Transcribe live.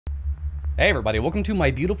Hey everybody, welcome to My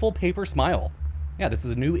Beautiful Paper Smile. Yeah, this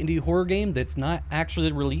is a new indie horror game that's not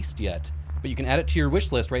actually released yet, but you can add it to your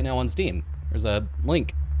wish list right now on Steam. There's a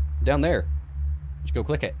link down there. You should go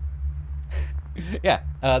click it. Yeah,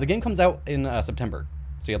 the game comes out in September,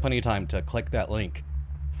 so you have plenty of time to click that link.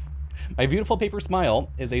 My Beautiful Paper Smile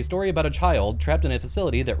is a story about a child trapped in a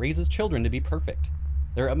facility that raises children to be perfect.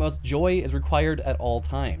 Their utmost joy is required at all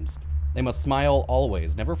times. They must smile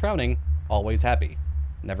always, never frowning, always happy,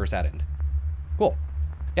 never saddened. Cool.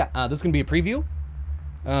 Yeah, this is going to be a preview.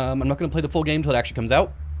 I'm not going to play the full game until it actually comes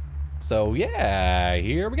out. So yeah,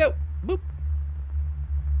 here we go. Boop.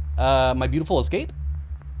 My Beautiful Escape.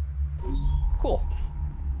 Cool.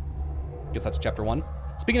 Guess that's chapter 1.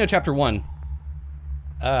 Speaking of chapter 1,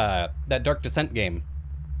 that Dark Descent game,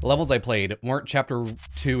 the levels I played weren't chapter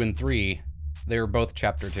 2 and 3. They were both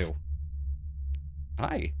chapter 2.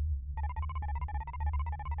 Hi.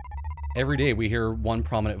 Every day we hear one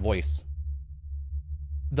prominent voice.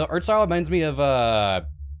 The art style reminds me of,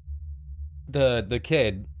 the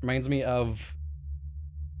kid reminds me of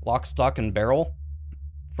Lock, Stock, and Barrel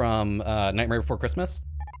from, Nightmare Before Christmas.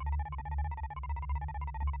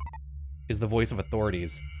 Is the voice of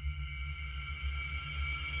authorities.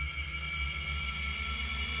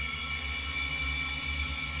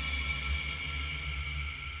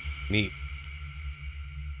 Neat.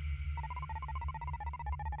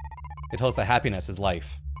 They tell us that happiness is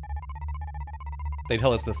life. They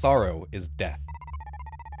tell us the sorrow is death.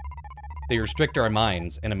 They restrict our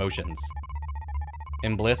minds and emotions.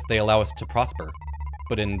 In bliss, they allow us to prosper,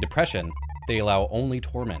 but in depression, they allow only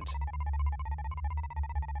torment.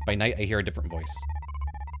 By night, I hear a different voice.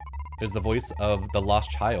 It is the voice of the lost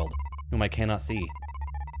child, whom I cannot see.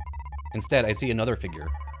 Instead, I see another figure.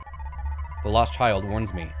 The lost child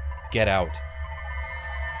warns me, get out.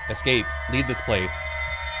 Escape, leave this place.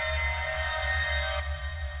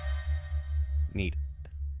 Neat.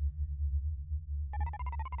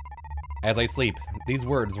 As I sleep, these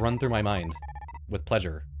words run through my mind with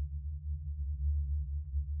pleasure.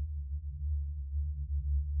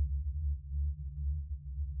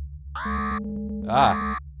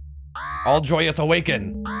 Ah. All joyous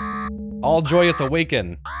awaken. All joyous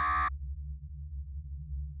awaken.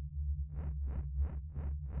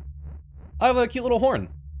 I have a cute little horn.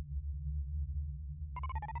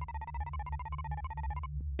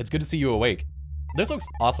 It's good to see you awake. This looks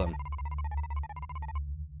awesome.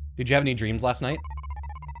 Did you have any dreams last night?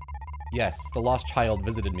 Yes, the lost child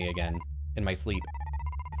visited me again, in my sleep.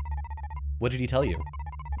 What did he tell you?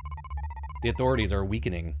 The authorities are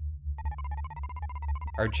weakening.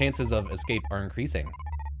 Our chances of escape are increasing.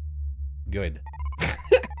 Good.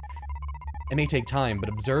 It may take time, but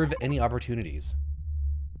observe any opportunities.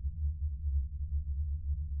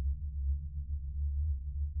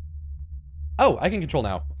 Oh, I can control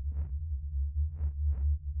now.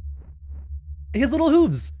 He has little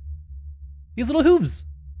hooves. He has little hooves.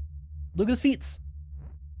 Look at his feet.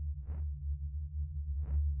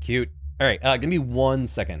 Cute. All right, give me 1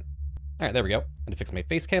 second. All right, there we go. I'm gonna fix my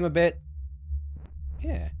face cam a bit.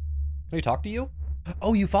 Yeah. Can I talk to you?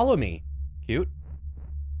 Oh, you follow me. Cute.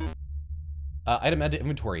 Item add to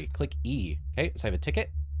inventory. Click E. Okay, so I have a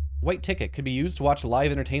ticket. White ticket could be used to watch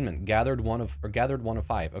live entertainment. Gathered one of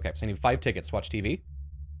 5. Okay, so I need 5 tickets to watch TV.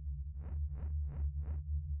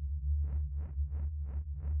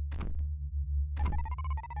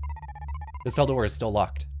 The cell door is still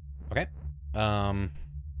locked. Okay. Let's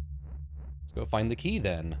go find the key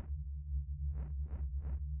then.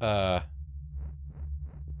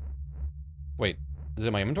 Wait, is it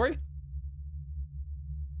in my inventory?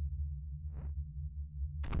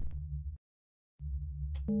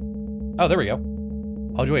 Oh, there we go.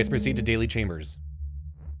 All joyous, proceed to daily chambers.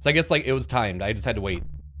 So I guess, like, it was timed. I just had to wait.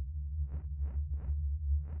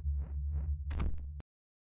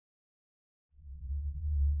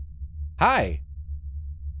 Hi.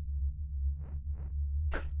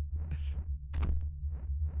 Can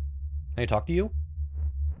I talk to you?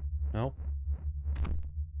 No?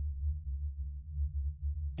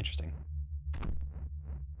 Interesting.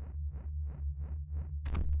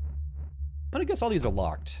 I'm gonna guess all these are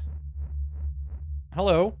locked.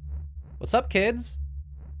 Hello? What's up, kids?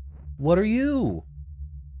 What are you?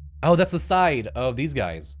 Oh, that's the side of these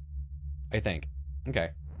guys, I think.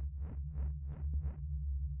 Okay.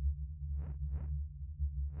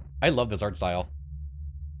 I love this art style.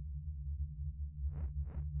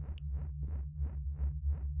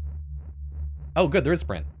 Oh, good, there is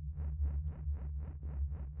sprint.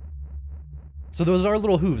 So those are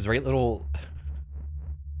little hooves, right? Little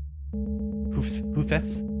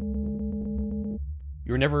hoofes?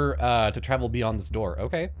 You were never to travel beyond this door.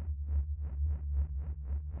 Okay.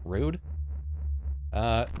 Rude.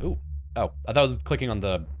 Ooh. Oh, I thought I was clicking on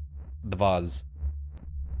the vase.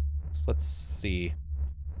 So let's see.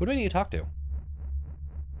 Who do I need to talk to?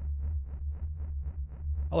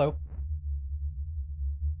 Hello.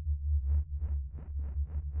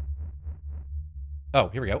 Oh,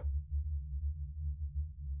 here we go.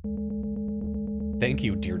 Thank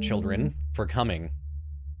you, dear children, for coming.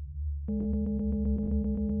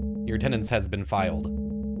 Your attendance has been filed.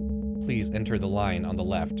 Please enter the line on the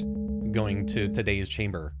left, going to today's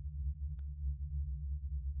chamber.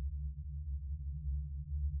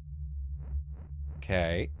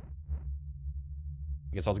 Okay.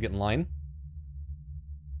 I guess I'll just get in line.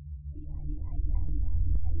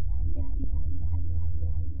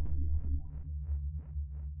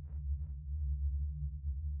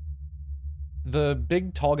 The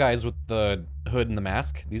big tall guys with the hood and the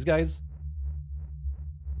mask, these guys,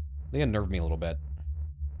 they unnerve me a little bit.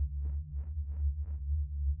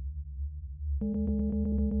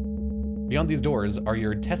 Beyond these doors are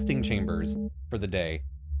your testing chambers for the day.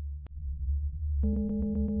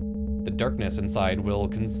 The darkness inside will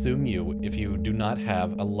consume you if you do not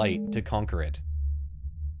have a light to conquer it.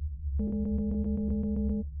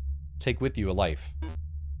 Take with you a life.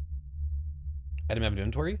 Item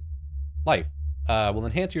inventory? Life. Will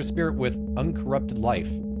enhance your spirit with uncorrupted life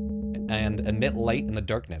and emit light in the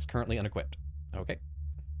darkness, currently unequipped. Okay.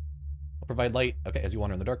 I'll provide light, okay, as you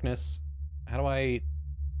wander in the darkness. How do I...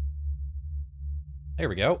 There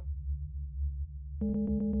we go.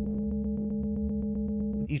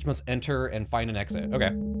 Each must enter and find an exit. Okay.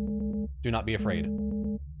 Do not be afraid.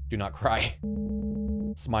 Do not cry.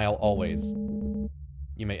 Smile always.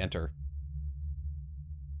 You may enter.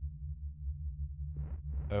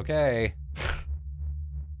 Okay.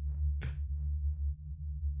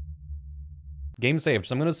 Game saved,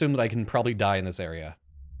 so I'm gonna assume that I can probably die in this area.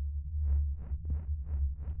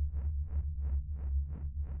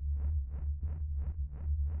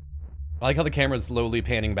 I like how the camera's slowly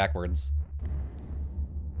panning backwards.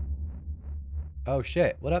 Oh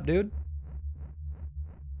shit, what up, dude?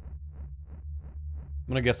 I'm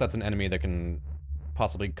gonna guess that's an enemy that can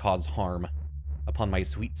possibly cause harm upon my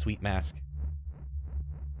sweet, sweet mask.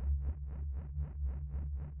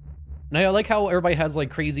 And I like how everybody has like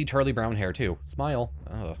crazy Charlie Brown hair too. Smile.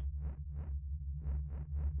 Ugh.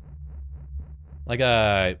 Like,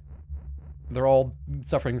 they're all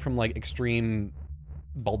suffering from like extreme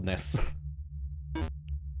baldness.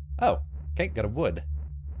 Oh, okay, got a wood.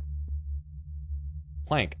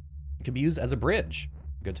 Plank. It could be used as a bridge.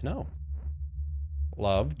 Good to know.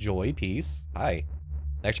 Love, joy, peace. Hi.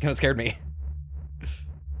 That actually kind of scared me.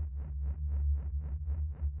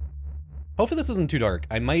 Hopefully this isn't too dark.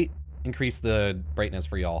 I might increase the brightness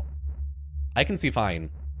for y'all. I can see fine,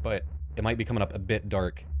 but it might be coming up a bit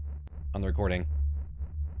dark on the recording.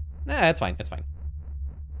 Nah, it's fine, it's fine.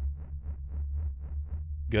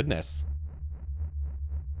 Goodness.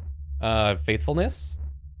 Faithfulness,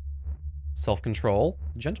 self-control,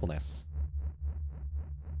 gentleness.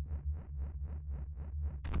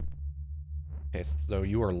 Okay, so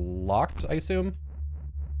you are locked, I assume?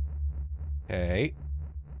 Okay.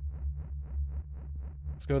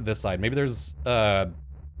 Let's go to this side. Maybe there's a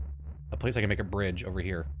place I can make a bridge over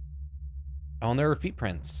here. Oh, and there are feet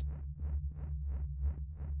prints.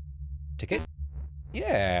 Ticket?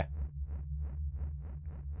 Yeah.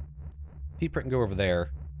 Feet print can go over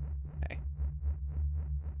there. Okay.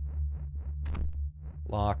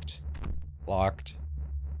 Locked. Locked.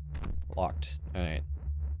 Locked. Alright.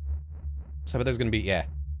 So I bet there's gonna be, yeah.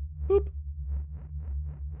 Boop.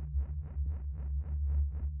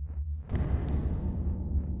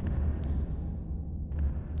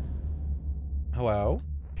 Hello?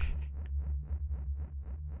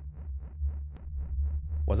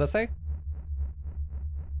 What does that say?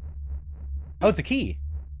 Oh, it's a key.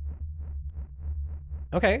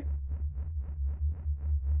 Okay.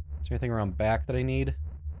 Is there anything around back that I need?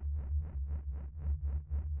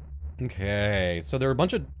 Okay, so there are a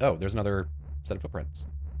bunch of... Oh, there's another set of footprints.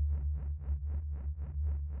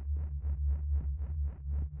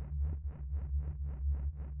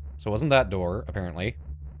 So it wasn't that door, apparently.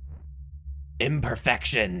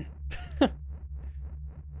 Imperfection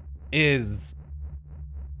is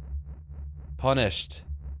punished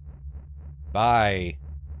by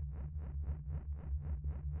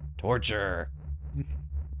torture.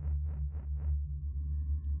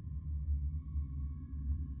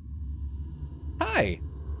 Hi.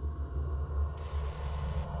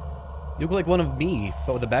 You look like one of me,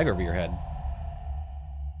 but with a bag over your head.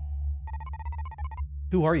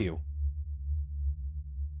 Who are you?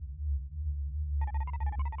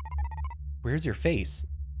 Where's your face?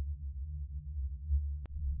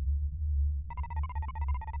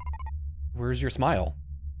 Where's your smile?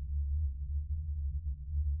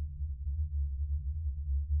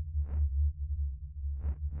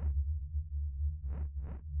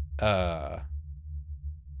 Oh.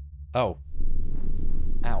 Ow,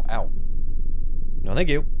 ow. No, thank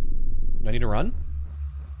you. Do I need to run?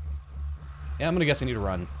 Yeah, I'm gonna guess I need to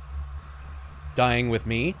run. Dying with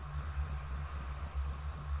me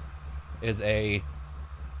is a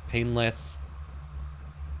painless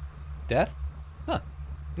death? Huh.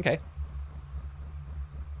 Okay.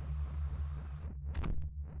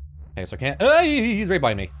 Okay, so I can't. He's right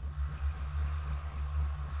behind me.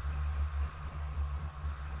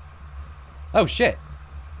 Oh, shit.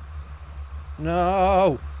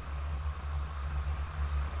 No.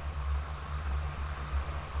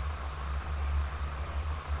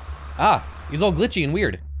 Ah, he's all glitchy and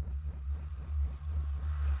weird.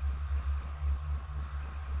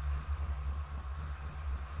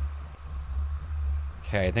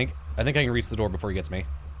 Okay, I think I can reach the door before he gets me.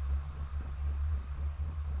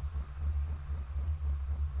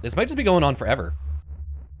 This might just be going on forever.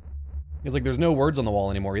 It's like there's no words on the wall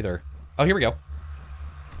anymore either. Oh, here we go.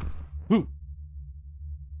 Woo.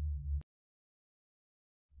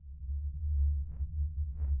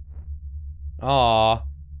 Aw.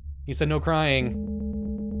 He said no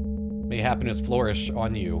crying. May happiness flourish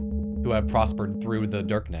on you, who have prospered through the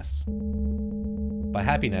darkness. But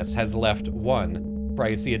happiness has left one, for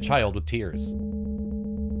I see a child with tears.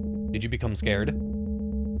 Did you become scared?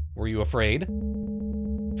 Were you afraid?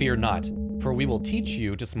 Fear not, for we will teach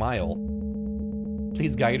you to smile.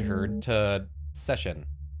 Please guide her to session.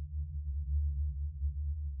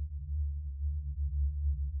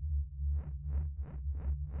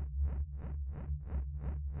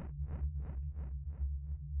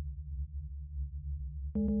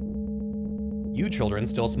 You children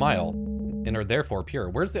still smile, and are therefore pure.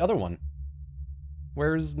 Where's the other one?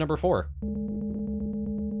 Where's number 4?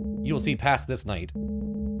 You will see past this night.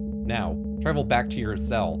 Now, travel back to your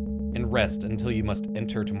cell, and rest until you must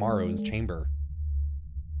enter tomorrow's chamber.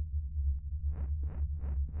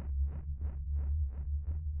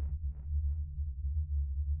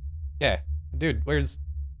 Yeah, dude, where's...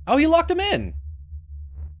 Oh, he locked him in!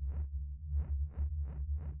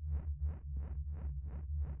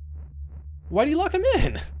 Why'd he lock him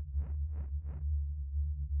in?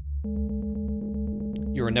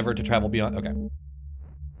 You are never to travel beyond... Okay.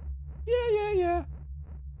 Yeah.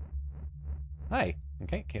 Hi.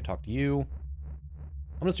 Okay, can't talk to you.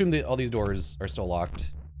 I'm gonna assume that all these doors are still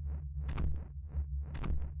locked.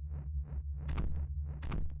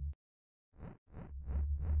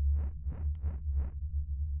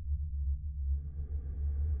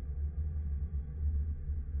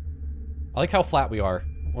 I like how flat we are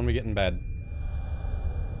when we get in bed.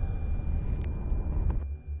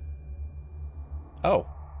 Oh.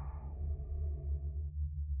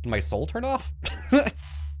 Did my soul turn off?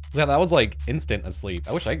 Yeah, that was like instant asleep.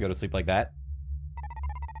 I wish I could go to sleep like that.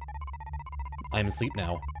 I'm asleep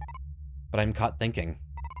now, but I'm caught thinking.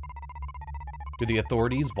 Do the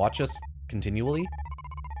authorities watch us continually?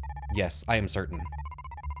 Yes, I am certain.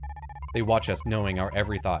 They watch us knowing our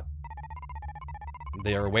every thought.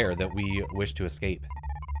 They are aware that we wish to escape.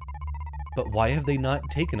 But why have they not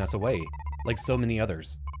taken us away, like so many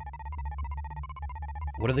others?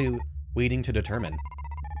 What are they waiting to determine?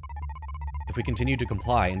 If we continue to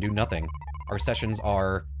comply and do nothing, our sessions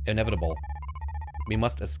are inevitable. We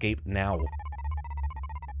must escape now.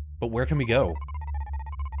 But where can we go?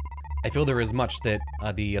 I feel there is much that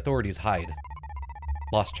the authorities hide.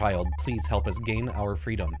 Lost child, please help us gain our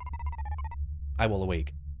freedom. I will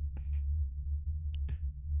awake.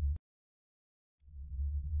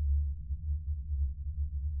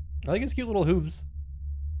 I like his cute little hooves.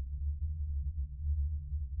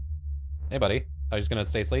 Hey, buddy. Are you just gonna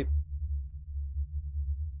stay asleep?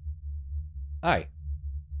 Hi.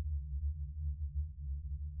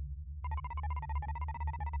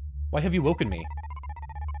 Why have you woken me?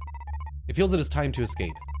 It feels it is time to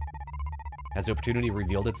escape. Has the opportunity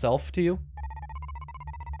revealed itself to you?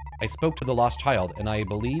 I spoke to the lost child, and I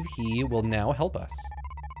believe he will now help us.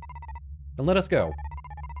 Then let us go.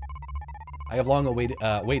 I have long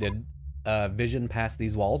awaited vision past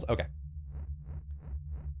these walls. Okay.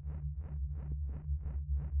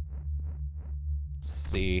 Let's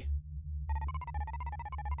see.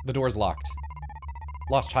 The door's locked.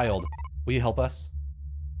 Lost child, will you help us?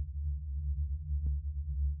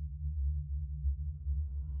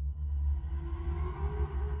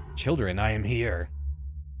 Children, I am here.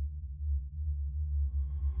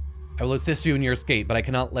 I will assist you in your escape, but I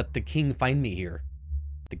cannot let the king find me here.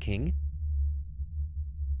 The king?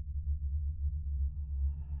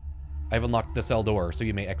 I have unlocked the cell door, so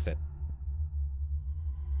you may exit.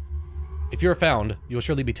 If you are found, you will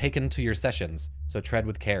surely be taken to your sessions, so tread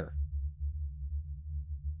with care.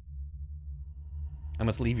 I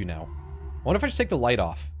must leave you now. I wonder if I should take the light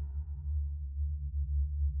off.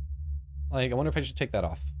 Like, I wonder if I should take that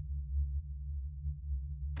off.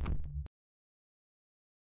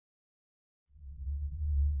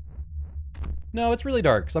 No, it's really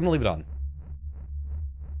dark, so I'm gonna leave it on.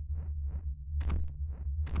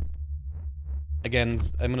 Again,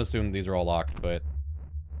 I'm gonna assume these are all locked, but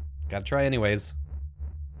gotta try anyways.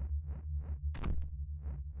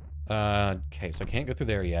 Okay, so I can't go through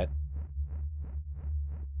there yet.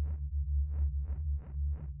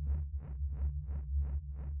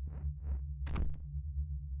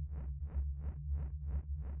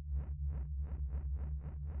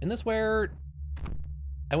 Isn't this where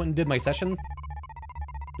I went and did my session?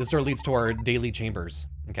 This door leads to our daily chambers.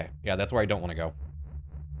 Okay, yeah, that's where I don't want to go.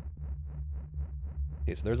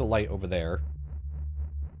 Okay, so there's a light over there.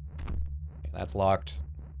 Okay, that's locked.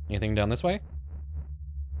 Anything down this way?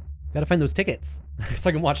 Gotta find those tickets so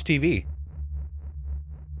I can watch TV.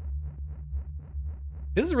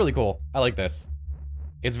 This is really cool. I like this.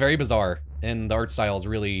 It's very bizarre, and the art style is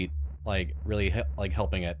really, like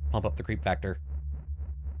helping it pump up the creep factor.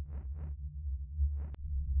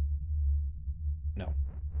 No.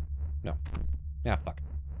 No. Yeah, fuck.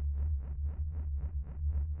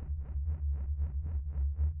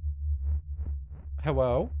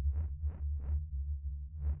 Hello?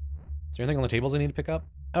 Is there anything on the tables I need to pick up?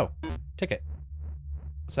 Oh, ticket.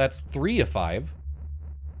 So that's 3 of 5.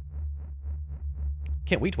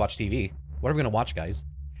 Can't wait to watch TV. What are we gonna watch, guys?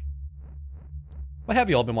 What have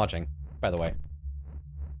you all been watching, by the way?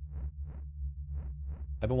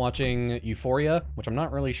 I've been watching Euphoria, which I'm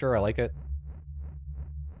not really sure I like it.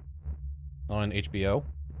 On HBO.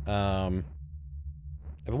 I've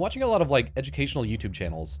been watching a lot of, like, educational YouTube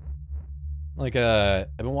channels. Like,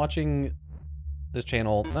 I've been watching this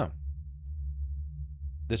channel,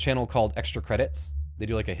 this channel called Extra Credits. They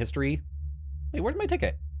do, like, a history. Wait, where's my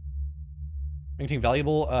ticket? Maintaining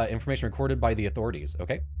valuable information recorded by the authorities.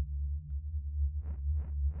 Okay.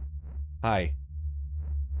 Hi.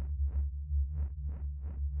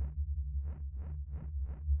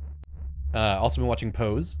 Also been watching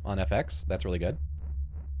Pose on FX. That's really good.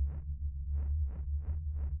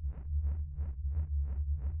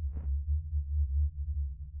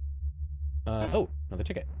 Oh, another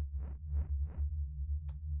ticket.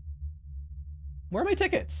 Where are my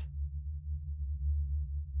tickets?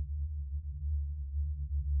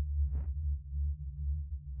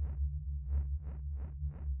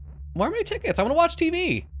 Where are my tickets? I want to watch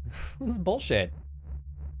TV. This is bullshit.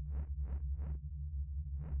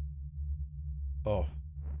 Oh.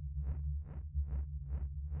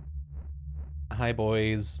 Hi,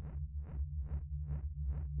 boys.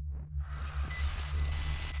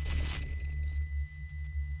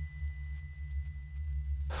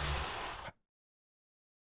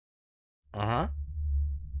 Uh-huh.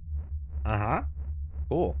 Uh-huh.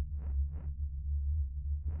 Cool.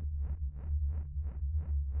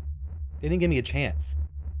 They didn't give me a chance.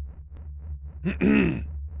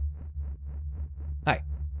 Hi.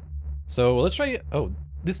 So let's try. Oh,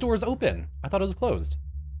 this door is open. I thought it was closed.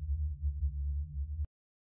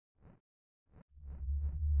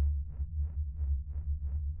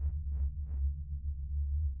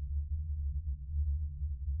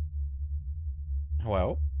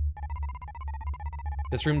 Hello?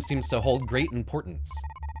 This room seems to hold great importance.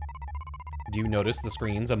 Do you notice the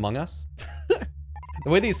screens among us? The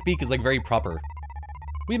way they speak is like very proper.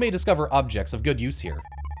 We may discover objects of good use here.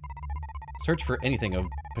 Search for anything of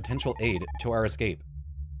potential aid to our escape.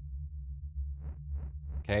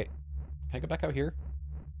 Okay. Can I go back out here?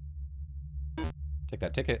 Take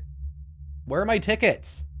that ticket. Where are my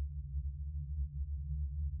tickets?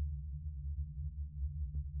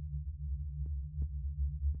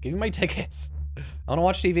 Give me my tickets. I want to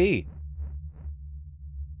watch TV.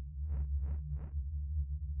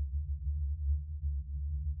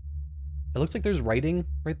 It looks like there's writing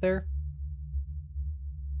right there.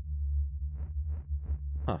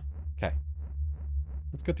 Huh. Okay.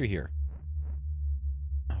 Let's go through here.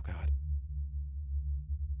 Oh,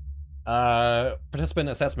 God. Participant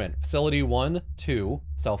assessment. Facility 1, 2,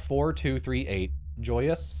 cell 4238,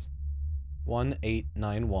 Joyous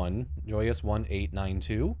 1891, Joyous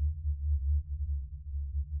 1892.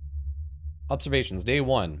 Observations. Day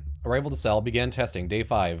 1. Arrival to cell. Began testing. Day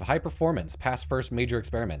 5. High performance. Pass first major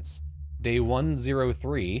experiments. Day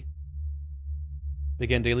 103.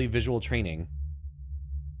 Began daily visual training.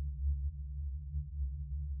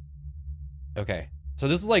 Okay. So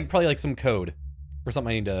this is like probably like some code for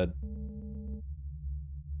something I need to...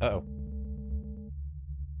 Uh-oh.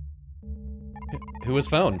 Who is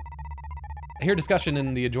phone? I hear discussion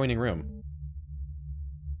in the adjoining room.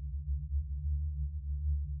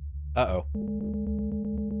 Uh-oh.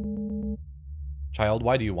 Child,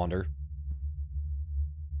 why do you wander?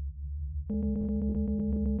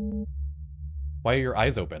 Why are your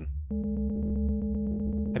eyes open?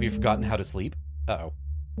 Have you forgotten how to sleep? Uh-oh.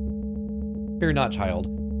 Fear not, child,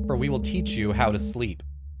 for we will teach you how to sleep.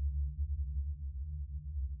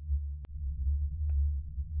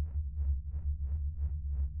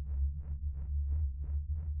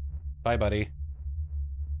 Bye, buddy.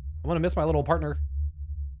 I want to miss my little partner.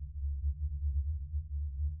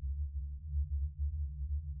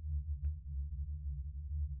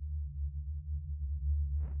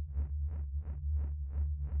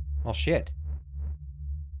 Oh, shit.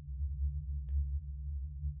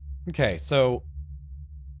 Okay, so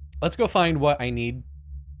let's go find what I need.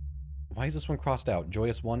 Why is this one crossed out?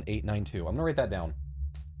 Joyous 1892. I'm gonna write that down.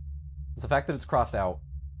 It's the fact that it's crossed out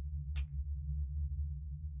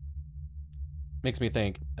makes me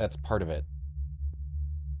think that's part of it.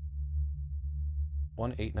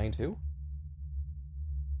 1892?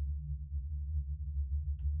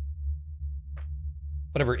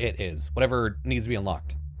 Whatever it is. Whatever needs to be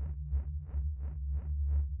unlocked.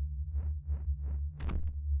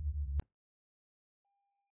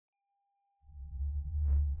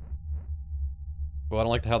 Well, I don't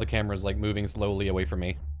like how the camera's like moving slowly away from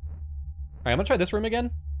me. Alright, I'm gonna try this room again.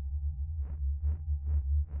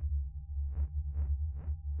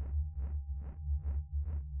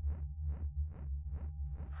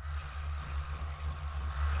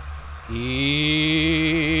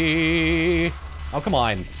 Oh, come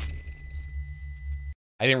on.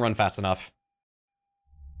 I didn't run fast enough.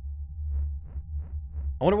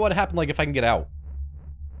 I wonder what happened, like, if I can get out.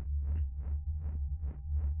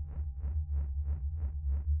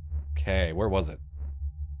 Okay, where was it?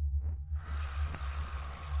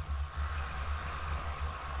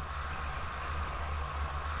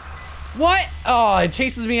 What? Oh, it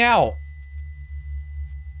chases me out.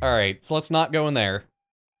 Alright, so let's not go in there.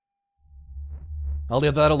 I'll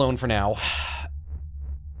leave that alone for now.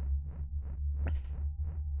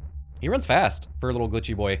 He runs fast for a little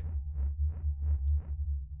glitchy boy.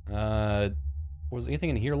 Was anything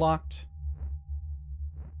in here locked?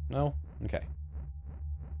 No? Okay.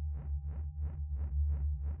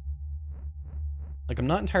 Like, I'm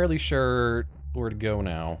not entirely sure where to go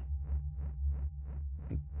now.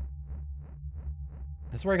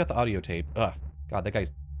 This is where I got the audio tape. Ugh. God, that guy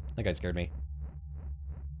scared me.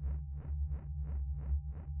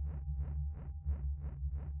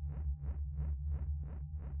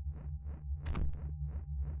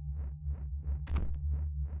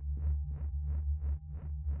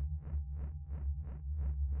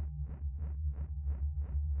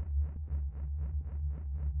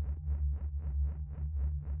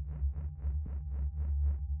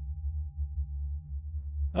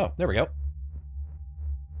 Oh, there we go.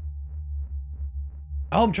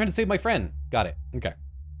 Oh, I'm trying to save my friend. Got it. Okay.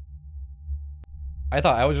 I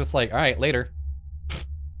thought I was just like, all right, later.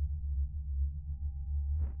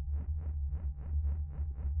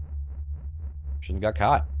 Shouldn't have got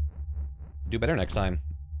caught. Do better next time.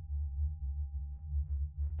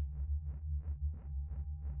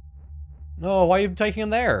 No, why are you taking him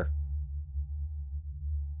there?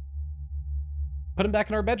 Put him back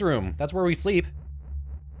in our bedroom. That's where we sleep.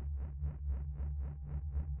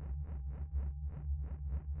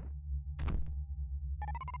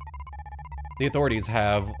 The authorities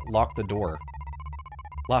have locked the door.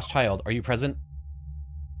 Lost child, are you present?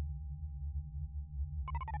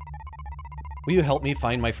 Will you help me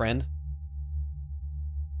find my friend?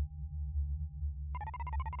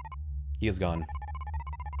 He is gone.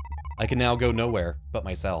 I can now go nowhere but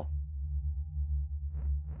my cell.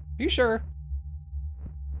 Are you sure?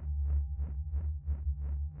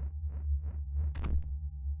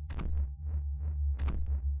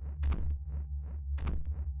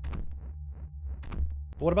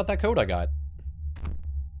 What about that code I got?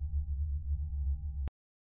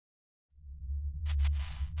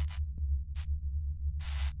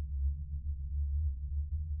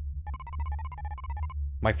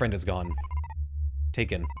 My friend is gone.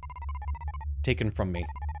 Taken. Taken from me.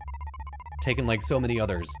 Taken like so many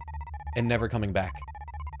others, and never coming back.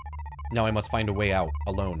 Now I must find a way out,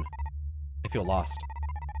 alone. I feel lost.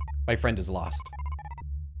 My friend is lost.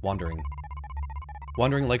 Wandering.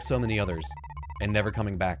 Wandering like so many others, and never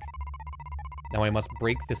coming back. Now I must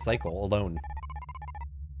break this cycle alone.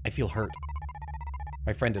 I feel hurt.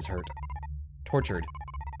 My friend is hurt. Tortured.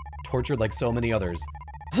 Tortured like so many others,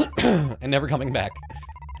 and never coming back.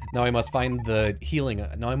 Now I must find the healing.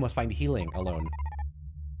 Now I must find healing alone.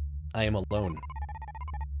 I am alone.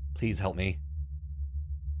 Please help me.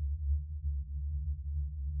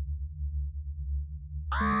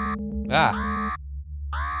 Ah.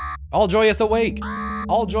 All joyous awake!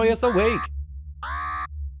 All joyous awake!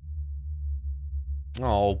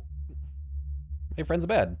 Oh. My friend's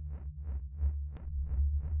bed.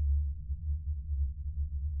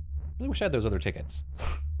 Really wish I had those other tickets.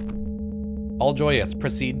 All joyous,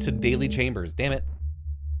 proceed to daily chambers. Damn it.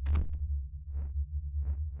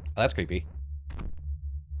 Oh, that's creepy.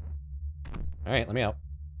 Alright, let me out.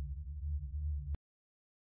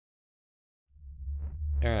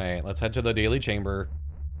 Alright, let's head to the daily chamber.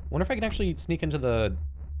 Wonder if I can actually sneak into the...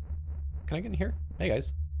 Can I get in here? Hey,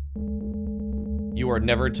 guys. You are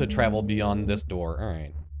never to travel beyond this door.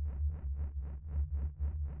 Alright.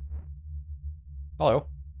 Hello.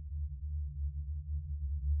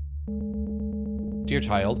 Dear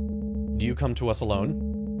child, do you come to us alone?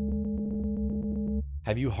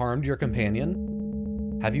 Have you harmed your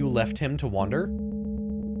companion? Have you left him to wander?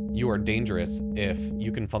 You are dangerous if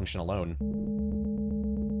you can function alone.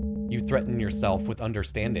 You threaten yourself with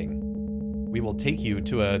understanding. We will take you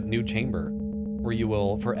to a new chamber where you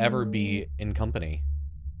will forever be in company.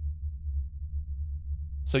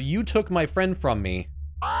 So you took my friend from me,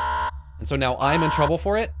 and so now I'm in trouble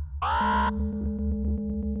for it?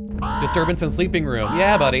 Disturbance in sleeping room.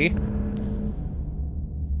 Yeah, buddy.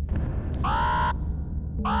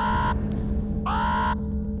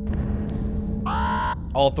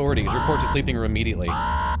 All authorities, report to sleeping room immediately.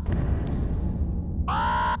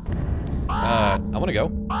 I want to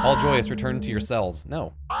go. All joyous, return to your cells.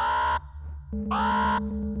 No.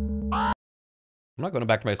 I'm not going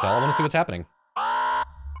back to my cell. I want to see what's happening.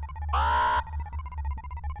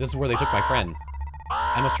 This is where they took my friend.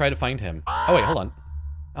 I must try to find him. Oh, wait, hold on.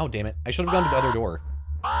 Oh, damn it. I should have gone to the other door.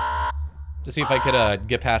 To see if I could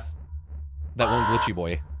get past that one glitchy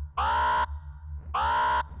boy.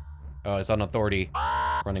 Oh, it's an authority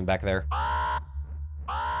running back there.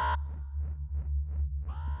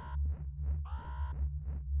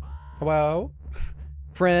 Hello?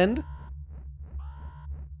 Friend?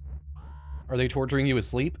 Are they torturing you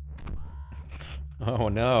asleep? Oh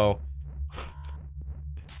no.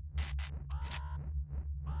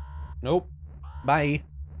 Nope. Bye.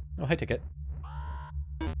 Oh, hi, ticket.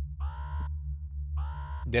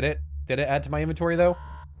 Did it? Did it add to my inventory, though?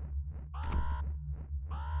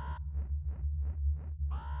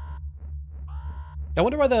 I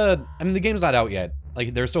wonder why I mean, the game's not out yet.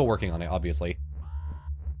 Like, they're still working on it, obviously.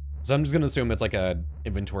 So I'm just gonna assume it's like a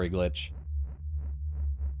inventory glitch.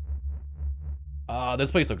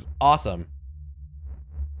 This place looks awesome.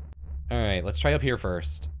 Alright, let's try up here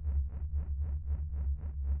first.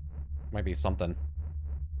 Might be something.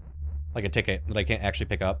 Like a ticket that I can't actually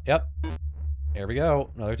pick up. Yep. There we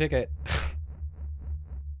go. Another ticket.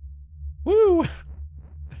 Woo!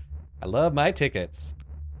 I love my tickets.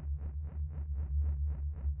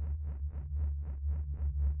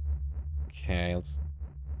 Okay, let's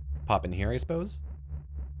pop in here, I suppose.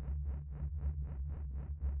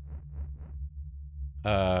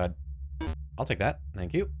 I'll take that.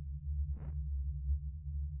 Thank you.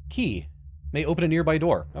 Key. May open a nearby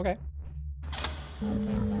door. Okay.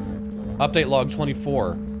 Update log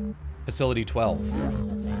 24. Facility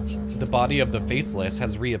 12. The body of the faceless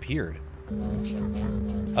has reappeared.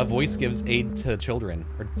 A voice gives aid to children,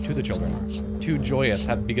 or to the children. Two joyous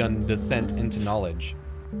have begun descent into knowledge.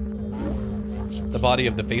 The body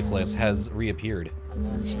of the faceless has reappeared.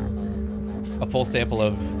 A full sample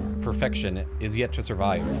of perfection is yet to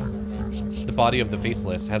survive. The body of the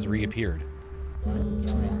faceless has reappeared.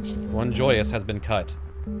 One joyous has been cut.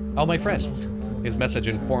 Oh, my friend. His message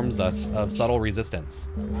informs us of subtle resistance.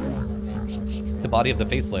 The body of the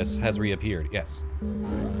faceless has reappeared. Yes.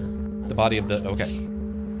 The body of the... Okay.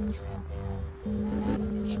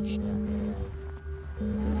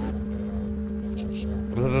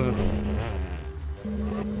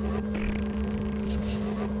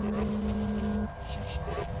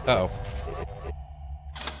 Uh-oh.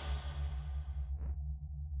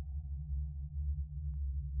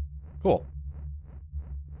 Cool.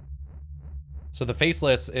 So the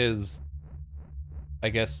faceless is, I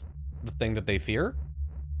guess, the thing that they fear?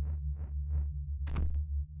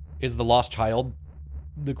 Is the lost child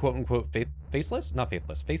the quote-unquote faceless? Not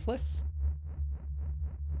faithless. Faceless?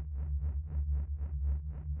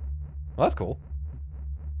 Well, that's cool.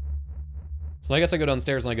 So I guess I go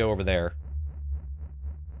downstairs and I go over there.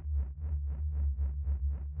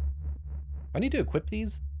 I need to equip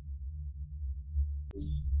these?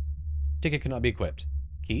 Ticket cannot be equipped.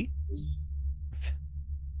 Key?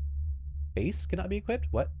 Base cannot be equipped?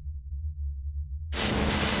 What?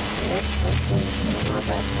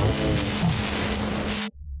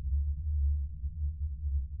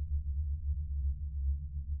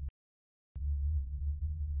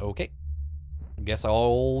 Okay. Guess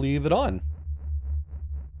I'll leave it on.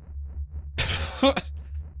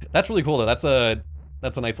 That's really cool though. That's a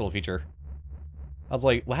nice little feature. I was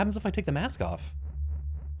like, what happens if I take the mask off?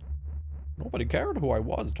 Nobody cared who I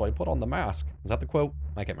was until I put on the mask. Is that the quote?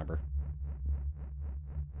 I can't remember.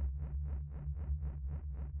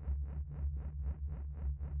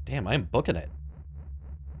 Damn, I'm booking it.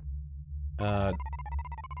 A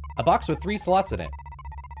box with 3 slots in it.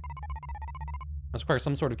 Must require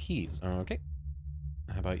some sort of keys. Okay.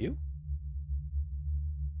 How about you?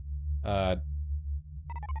 Box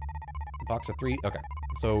of 3. Okay.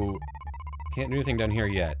 So, can't do anything down here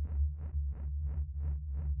yet.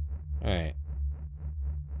 Alright.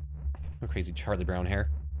 Crazy Charlie Brown hair.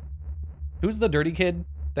 Who's the dirty kid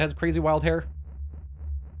that has crazy wild hair?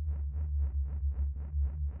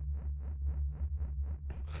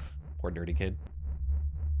 Poor dirty kid.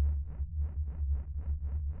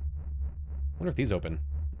 Wonder if these open.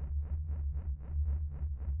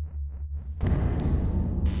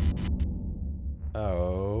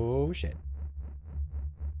 Oh, shit.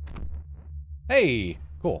 Hey,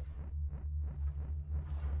 cool.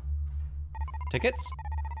 Tickets?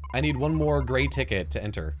 I need one more gray ticket to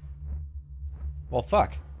enter. Well,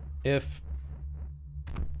 fuck. If...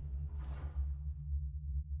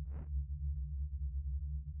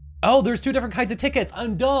 Oh, there's 2 different kinds of tickets.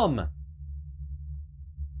 I'm dumb.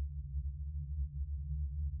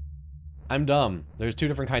 I'm dumb. There's 2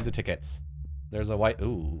 different kinds of tickets. There's a white...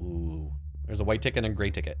 Ooh. There's a white ticket and a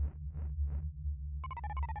gray ticket.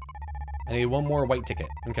 I need one more white ticket.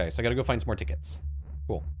 Okay, so I gotta go find some more tickets.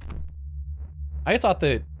 Cool. I just thought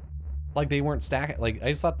that, like, they weren't stacked. Like, I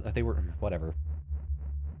just thought that they were... Whatever.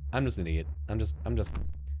 I'm just an idiot. I'm just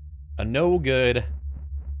a no good...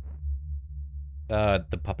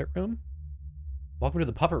 the puppet room? Welcome to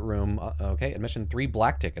the puppet room. Okay, admission 3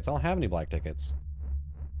 black tickets. I don't have any black tickets.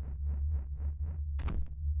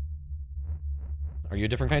 Are you a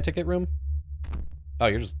different kind of ticket room? Oh,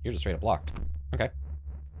 you're just straight up locked. Okay.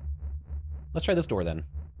 Let's try this door then.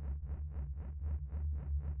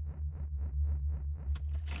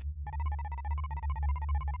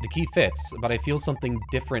 The key fits, but I feel something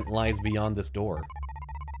different lies beyond this door.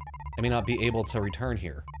 I may not be able to return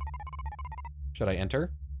here. Should I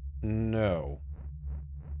enter? No.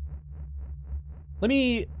 Let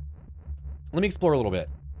me explore a little bit.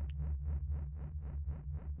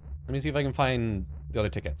 Let me see if I can find the other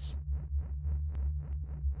tickets.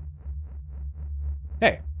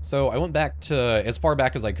 Hey, so I went back to as far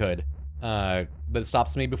back as I could, but it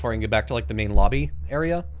stops me before I can get back to like the main lobby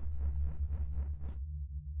area.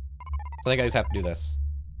 So I think I just have to do this.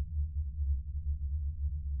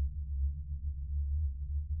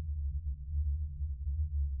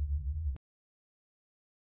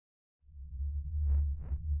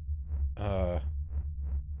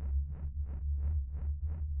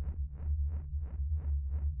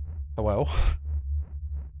 Hello?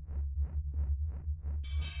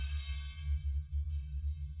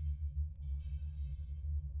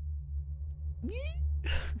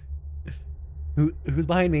 Who's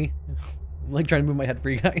behind me? I'm like trying to move my head for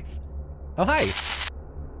you guys. Oh, hi.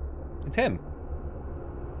 It's him.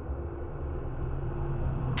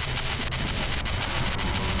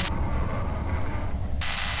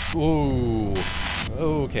 Ooh.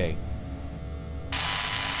 Okay.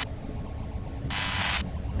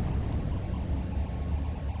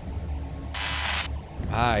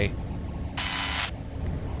 Hi.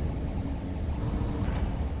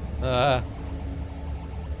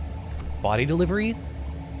 Body delivery?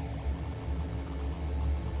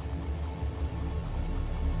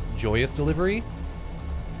 Joyous delivery?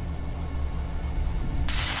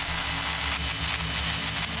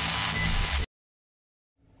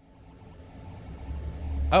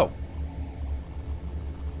 Oh.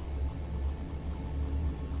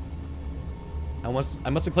 I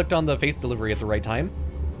must have clicked on the face delivery at the right time.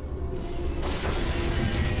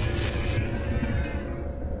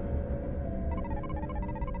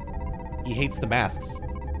 He hates the masks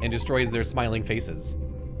and destroys their smiling faces.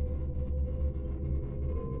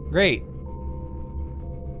 Great.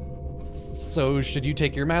 So, should you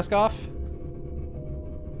take your mask off?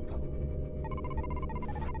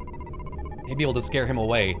 You'd be able to scare him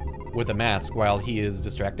away with a mask while he is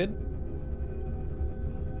distracted.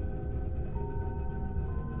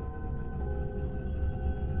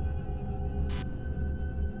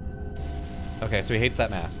 Okay, so he hates that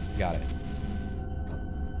mask. Got it.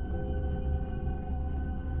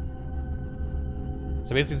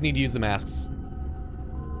 So basically just need to use the masks.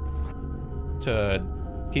 to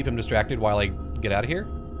keep him distracted while I get out of here.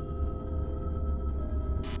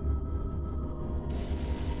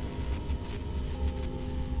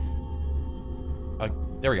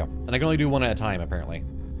 There we go. And I can only do one at a time, apparently.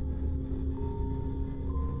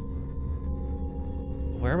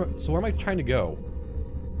 So where am I trying to go?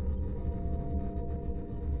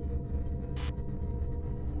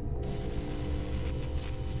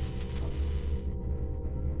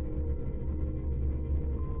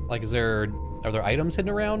 Like, are there items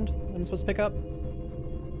hidden around I'm supposed to pick up?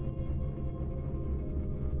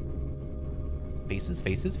 Faces,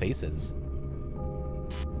 faces, faces.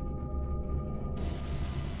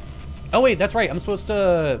 Oh wait, that's right. I'm supposed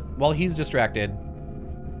to, while he's distracted,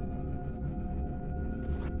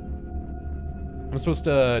 I'm supposed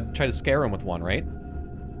to try to scare him with one, right?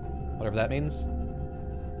 Whatever that means.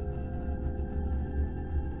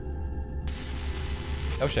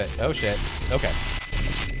 Oh shit, oh shit. Okay.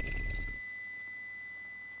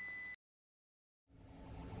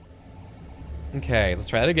 Okay, let's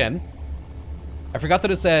try that again. I forgot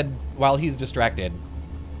that it said while he's distracted.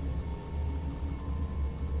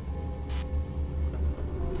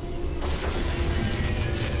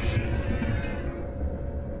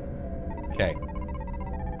 Okay.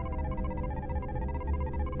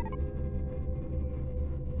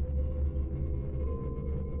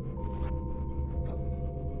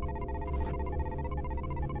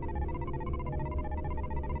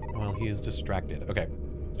 While he is distracted. Okay.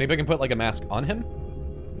 So maybe I can put like a mask on him?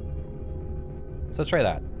 So let's try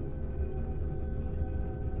that.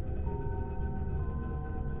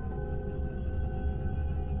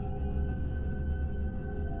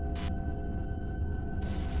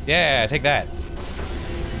 Yeah, take that.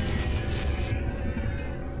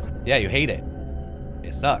 Yeah, you hate it.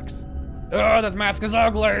 It sucks. Oh, this mask is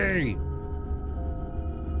ugly!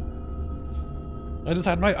 I just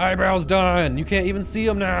had my eyebrows done. You can't even see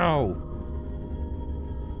them now.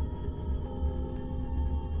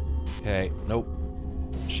 Okay, nope.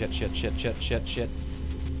 Shit, shit, shit, shit, shit, shit.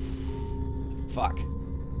 Fuck.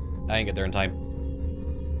 I didn't get there in time.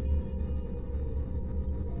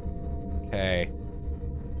 Okay.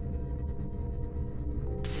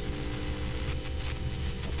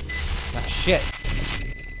 Ah, shit.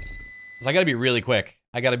 So I gotta be really quick.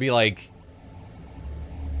 I gotta be like...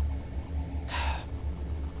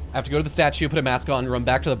 I have to go to the statue, put a mask on, run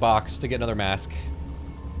back to the box to get another mask.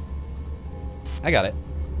 I got it.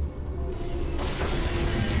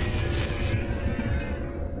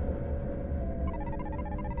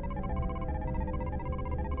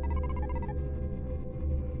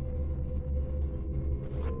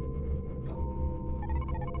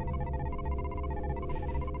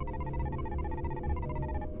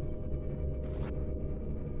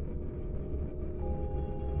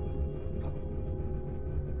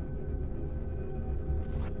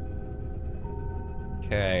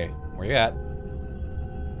 Okay, where you at?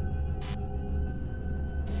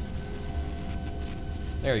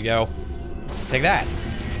 There you go. Take that.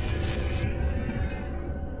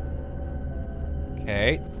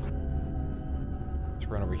 Okay. Let's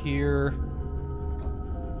run over here.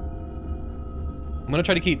 I'm gonna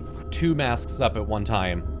try to keep 2 masks up at one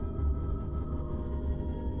time.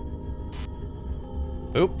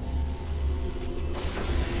 Oop.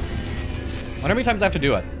 Wonder how many times I have to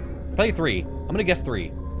do it. Probably 3. I'm gonna guess 3.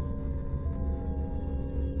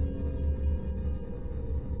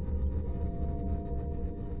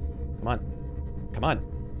 Come on. Come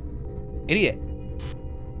on. Idiot.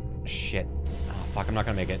 Shit. Oh, fuck, I'm not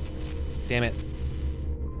gonna make it. Damn it.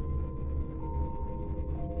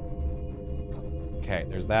 Okay,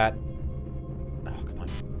 there's that. Oh, come on.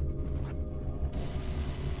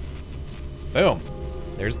 Boom.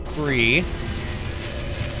 There's 3.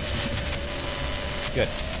 Good.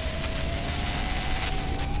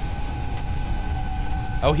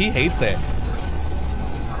 Oh, he hates it.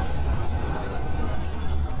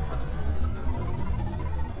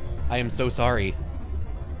 I am so sorry.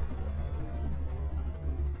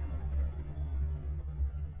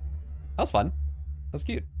 That was fun. That's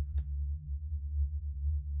cute.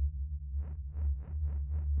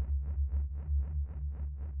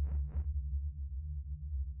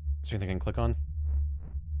 Is there anything I can click on?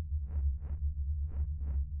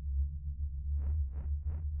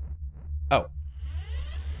 Oh.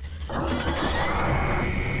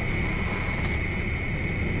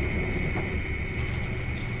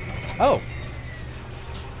 Oh.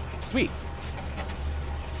 Sweet.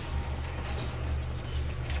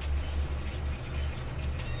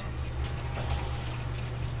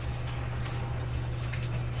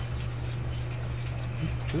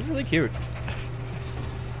 This is really cute.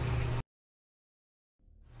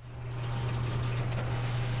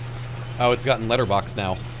 Oh, it's gotten letterbox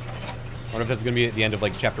now. I wonder if this is gonna be at the end of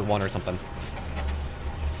like chapter 1 or something.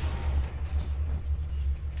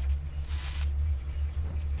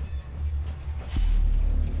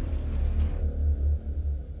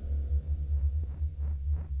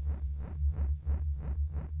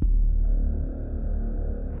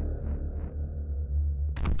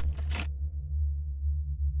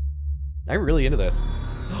 I'm really into this.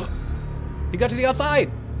 You got to the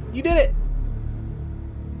outside! You did it!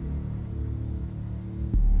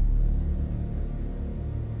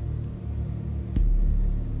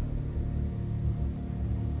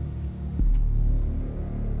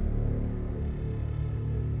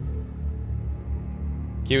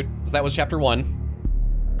 Cute. So that was chapter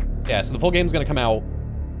 1. Yeah, so the full game's gonna come out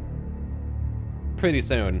pretty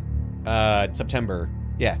soon. September.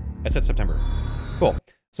 Yeah, I said September. Cool.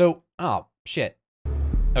 So, oh, shit.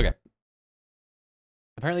 Okay.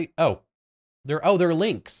 Apparently, there are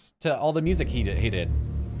links to all the music he did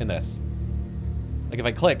in this. Like if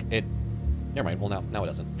I click, it, never mind, well now it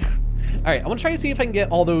doesn't. All right, I wanna try to see if I can get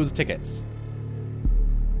all those tickets.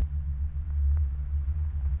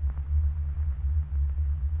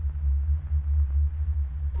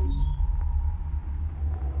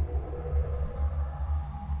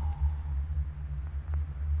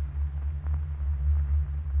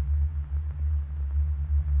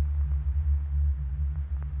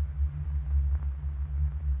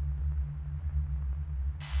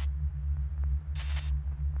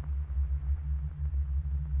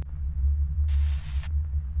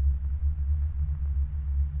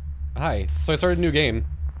 Hi, so I started a new game.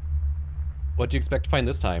 What do you expect to find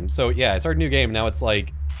this time? So yeah, I started a new game, now it's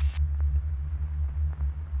like,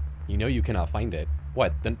 you know you cannot find it.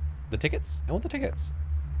 What, the tickets? I want the tickets.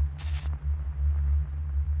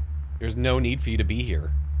 There's no need for you to be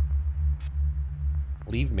here.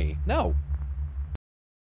 Leave me. No.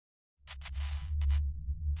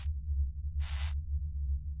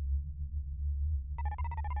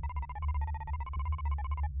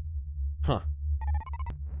 Huh.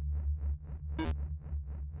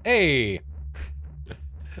 Hey!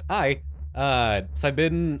 Hi. So I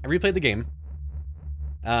replayed the game.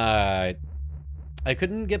 I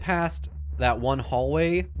couldn't get past that one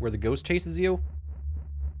hallway where the ghost chases you.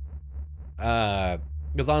 Because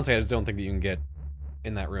honestly, I just don't think that you can get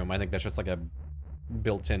in that room. I think that's just like a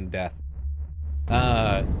built-in death.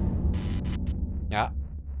 Yeah.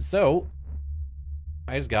 So,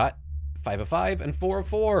 I just got 5 of 5 and 4 of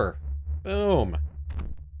 4. Boom.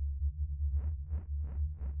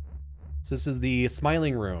 So this is the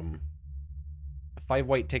smiling room. 5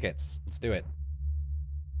 white tickets. Let's do it.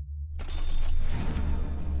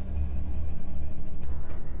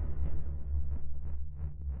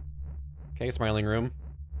 Okay, smiling room.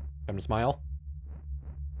 Time to smile.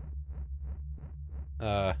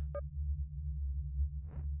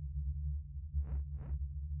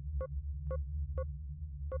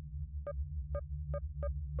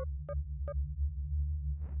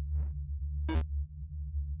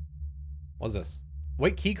 What's this?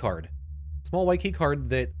 White key card. Small white key card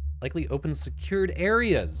that likely opens secured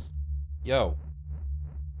areas. Yo.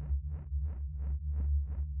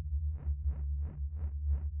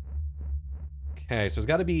 Okay, so there's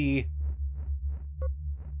got to be...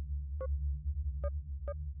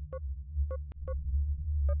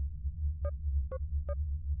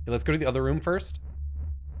 Okay, let's go to the other room first.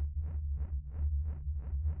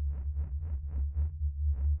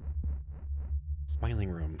 Smiling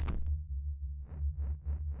room.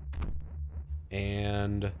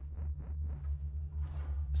 And...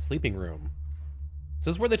 sleeping room. So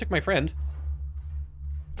this is where they took my friend.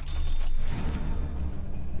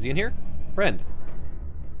 Is he in here? Friend.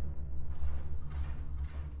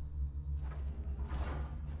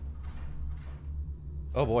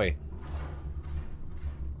 Oh boy.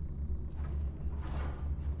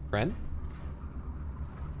 Friend?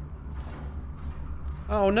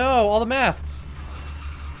 Oh no, all the masks!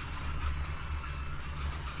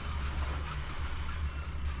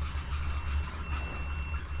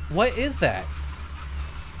 What is that?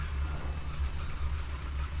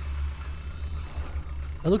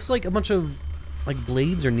 It looks like a bunch of like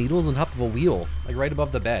blades or needles on top of a wheel, like right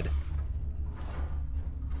above the bed.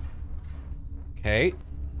 Okay.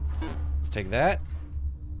 Let's take that.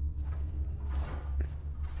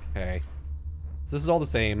 Okay. So this is all the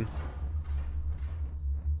same.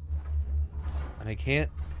 And I can't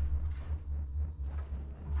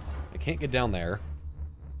get down there.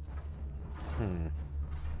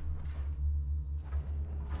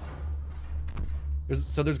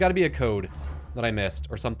 So there's got to be a code that I missed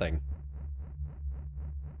or something.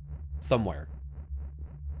 Somewhere.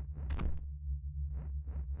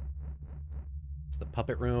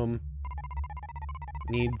 puppet room.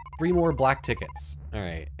 Need 3 more black tickets. All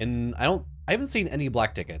right, and I haven't seen any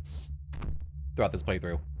black tickets throughout this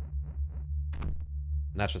playthrough.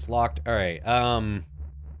 And that's just locked. All right,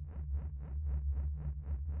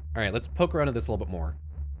 let's poke around at this a little bit more.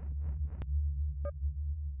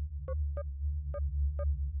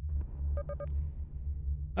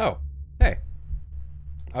 Oh, hey.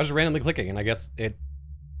 I was just randomly clicking, and I guess it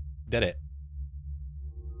did it.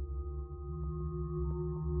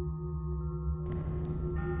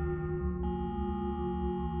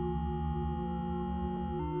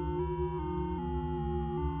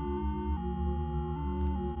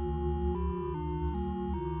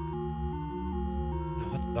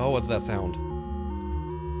 What's that sound?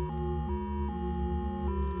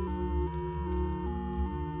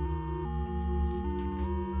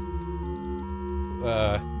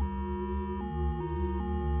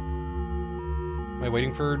 Am I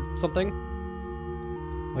waiting for something?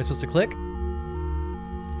 Am I supposed to click?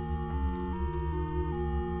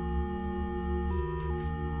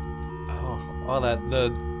 Oh,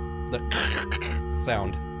 the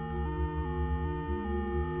sound.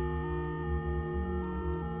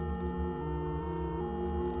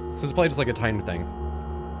 So it's probably just like a timed thing.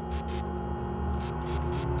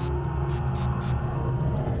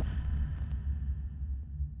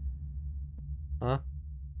 Huh?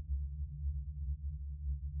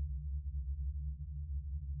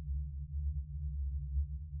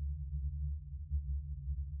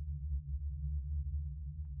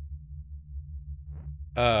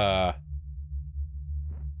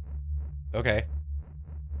 Okay.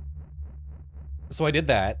 So I did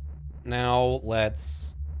that. Now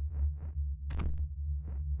let's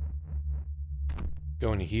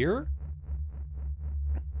go in here.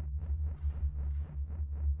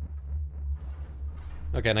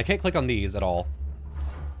 Okay, and I can't click on these at all.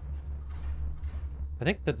 I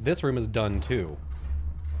think that this room is done too.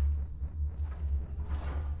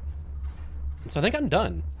 So I think I'm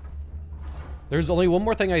done. There's only one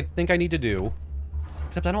more thing I think I need to do.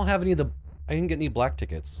 Except I don't have any of the... I didn't get any black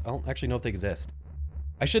tickets. I don't actually know if they exist.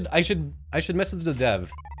 I should message the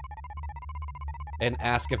dev and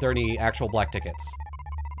ask if there are any actual black tickets.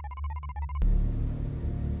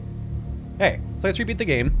 Hey, so I just repeat the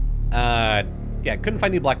game. Yeah, couldn't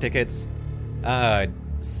find any black tickets. I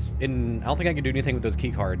don't think I can do anything with those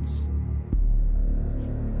key cards.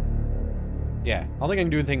 Yeah, I don't think I can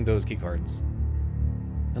do anything with those key cards.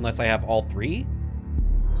 Unless I have all 3?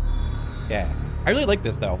 Yeah. I really like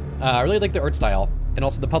this, though. I really like the art style. And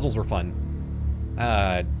also the puzzles were fun.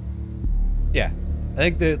 Yeah. I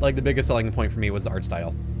think the biggest selling point for me was the art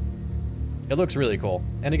style. It looks really cool.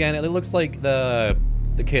 And again, it looks like the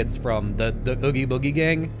kids from the Oogie Boogie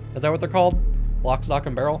Gang. Is that what they're called? Lock, Stock,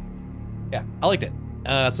 and Barrel? Yeah, I liked it.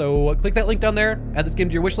 So click that link down there, add this game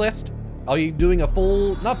to your wish list. I'll be doing a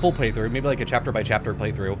not full playthrough, maybe like a chapter by chapter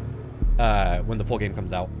playthrough when the full game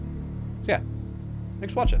comes out. So yeah,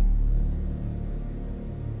 thanks for watching.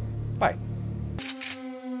 Bye.